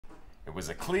It was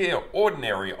a clear,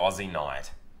 ordinary Aussie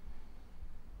night.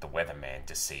 The weatherman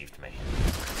deceived me.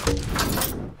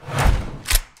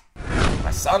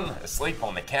 My son asleep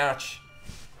on the couch.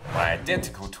 My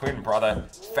identical twin brother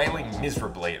failing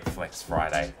miserably at Flex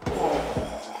Friday.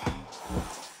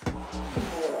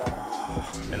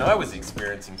 And I was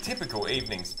experiencing typical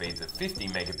evening speeds of 50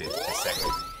 megabits per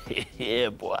second. Yeah,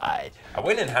 boy. I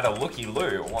went and had a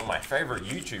looky-loo at what my favourite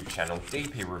YouTube channel,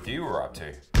 DP Review, were up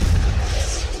to.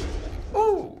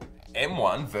 Ooh,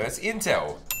 M1 versus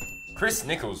Intel. Chris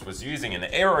Nichols was using an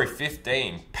Aero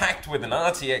 15 packed with an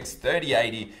RTX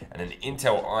 3080 and an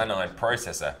Intel i9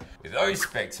 processor. With those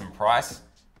specs and price,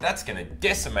 that's going to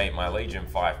decimate my Legion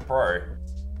 5 Pro.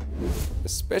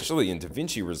 Especially in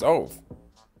Davinci Resolve.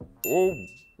 Or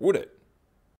would it?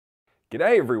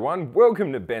 G'day everyone,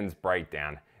 welcome to Ben's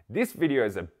Breakdown. This video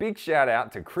is a big shout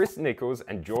out to Chris Nichols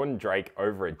and Jordan Drake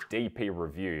over at DP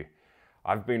Review.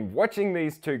 I've been watching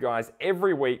these two guys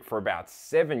every week for about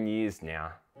 7 years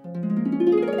now.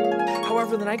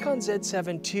 However, the Nikon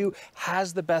Z7 II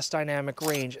has the best dynamic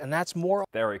range, and that's more.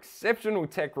 They're exceptional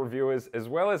tech reviewers as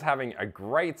well as having a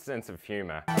great sense of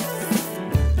humor.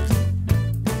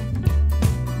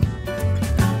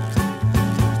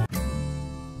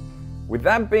 With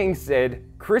that being said,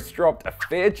 Chris dropped a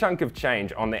fair chunk of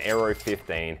change on the Aero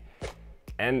 15,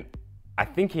 and I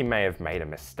think he may have made a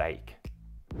mistake.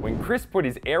 When Chris put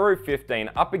his Aero 15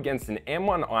 up against an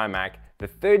M1 iMac, the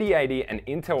 3080 and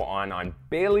Intel i9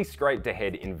 barely scraped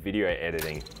ahead in video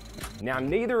editing. Now,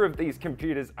 neither of these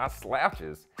computers are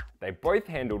slouches. They both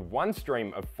handled one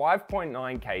stream of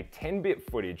 5.9K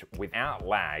 10-bit footage without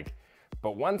lag.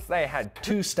 But once they had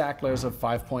two stack layers of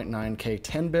 5.9K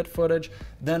 10-bit footage,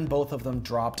 then both of them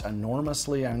dropped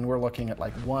enormously, and we're looking at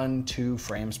like 1-2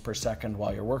 frames per second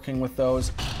while you're working with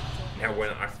those. Now,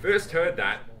 when I first heard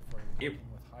that, it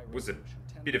was a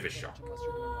bit of a shock.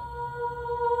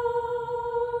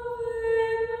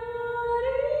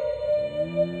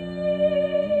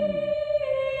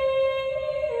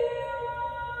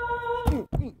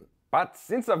 But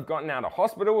since I've gotten out of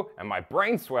hospital and my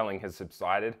brain swelling has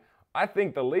subsided, I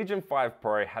think the Legion 5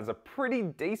 Pro has a pretty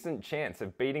decent chance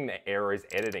of beating the Aero's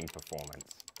editing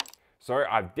performance. So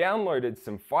I've downloaded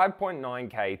some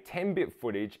 5.9K 10-bit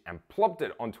footage and plopped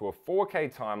it onto a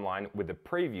 4K timeline with the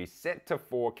preview set to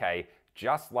 4K,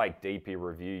 just like DP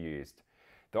Review used.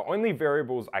 The only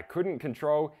variables I couldn't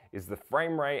control is the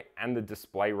frame rate and the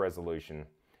display resolution.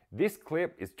 This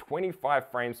clip is 25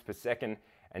 frames per second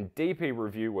and DP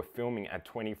Review were filming at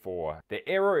 24. The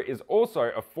Aero is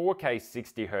also a 4K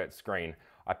 60Hz screen.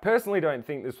 I personally don't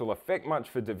think this will affect much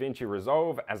for Davinci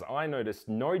Resolve, as I noticed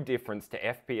no difference to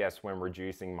FPS when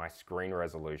reducing my screen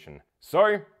resolution.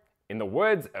 So, in the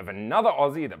words of another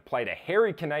Aussie that played a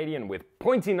hairy Canadian with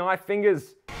pointy knife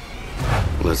fingers,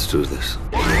 let's do this.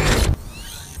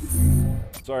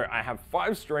 So I have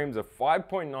 5 streams of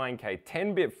 5.9K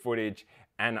 10-bit footage,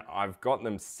 and I've got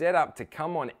them set up to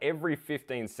come on every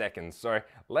 15 seconds. So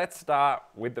let's start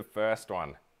with the first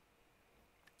one.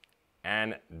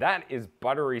 And that is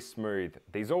buttery smooth.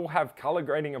 These all have color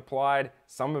grading applied,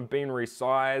 some have been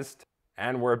resized,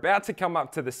 and we're about to come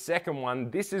up to the second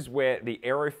one. This is where the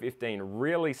Aero 15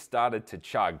 really started to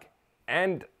chug.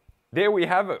 And there we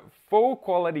have it, full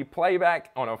quality playback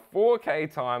on a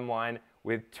 4K timeline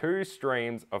with 2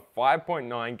 streams of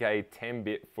 5.9K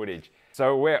 10-bit footage.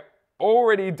 So we're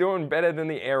already doing better than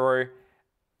the Aero.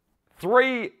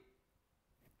 3,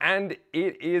 and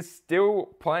it is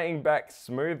still playing back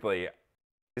smoothly.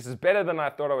 This is better than I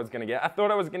thought I was gonna get. I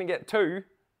thought I was gonna get 2,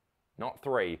 not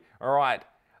 3. All right,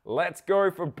 let's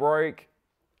go for broke.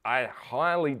 I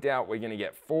highly doubt we're gonna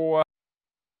get 4.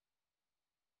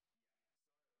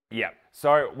 Yeah,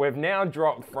 so we've now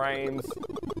dropped frames.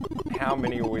 How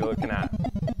many are we looking at?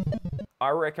 I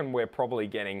reckon we're probably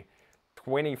getting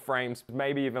 20 frames,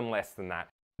 maybe even less than that.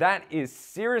 That is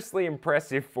seriously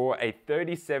impressive for a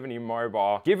 3070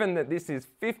 mobile, given that this is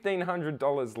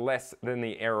 $1,500 less than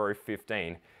the Aero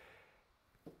 15.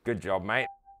 Good job, mate.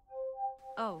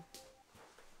 Oh,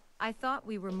 I thought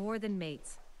we were more than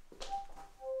mates.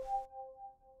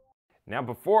 Now,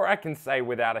 before I can say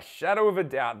without a shadow of a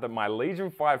doubt that my Legion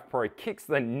 5 Pro kicks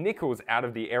the nickels out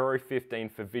of the Aero 15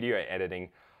 for video editing,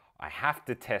 I have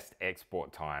to test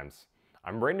export times.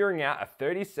 I'm rendering out a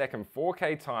 30-second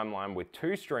 4K timeline with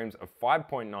 2 streams of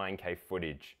 5.9K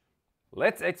footage.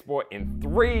 Let's export in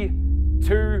 3,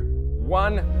 2,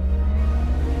 1.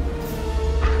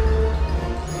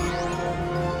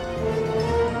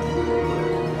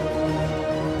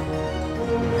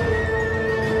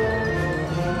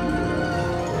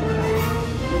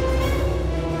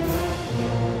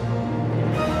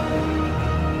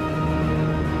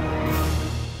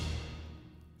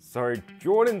 So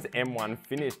Jordan's M1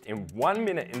 finished in 1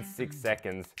 minute and 6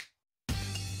 seconds.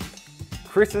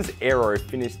 Chris's Aero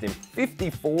finished in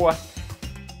 54,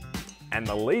 and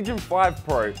the Legion 5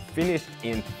 Pro finished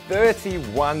in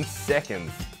 31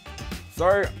 seconds.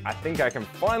 So I think I can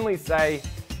finally say,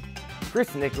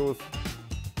 Chris Nichols,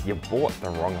 you bought the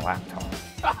wrong laptop.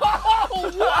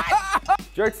 Oh, what?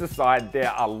 Jokes aside,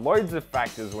 there are loads of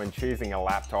factors when choosing a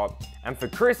laptop, and for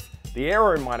Chris, the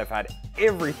Aero might have had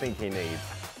everything he needs.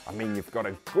 I mean, you've got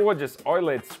a gorgeous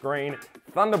OLED screen,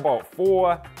 Thunderbolt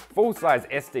 4, full-size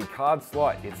SD card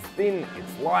slot, it's thin,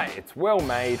 it's light, it's well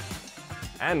made,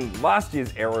 and last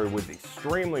year's Aero was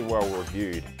extremely well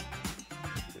reviewed.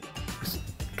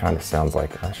 Kind of sounds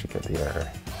like I should get the Aero.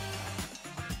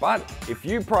 But if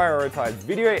you prioritize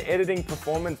video editing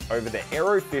performance over the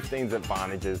Aero 15's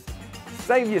advantages,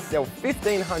 save yourself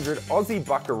 1,500 Aussie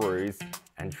buckaroos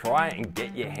and try and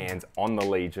get your hands on the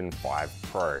Legion 5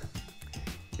 Pro.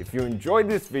 If you enjoyed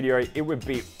this video, it would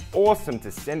be awesome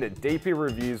to send it DP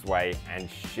Reviews way and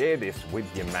share this with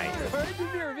your mates.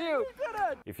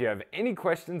 If you have any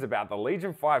questions about the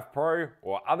Legion 5 Pro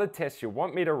or other tests you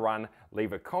want me to run,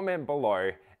 leave a comment below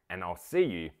and I'll see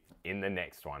you in the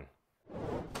next one.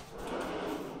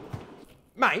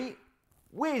 Mate,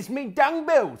 where's me dung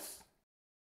bells?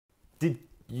 Did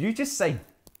you just say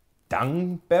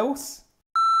dung bells?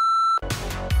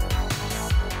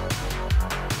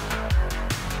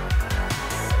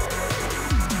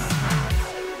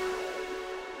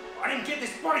 I didn't get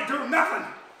this body doing nothing.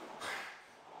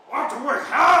 I have to work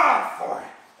hard for it.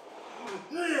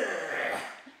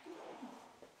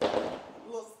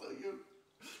 Lost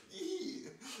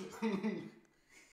you.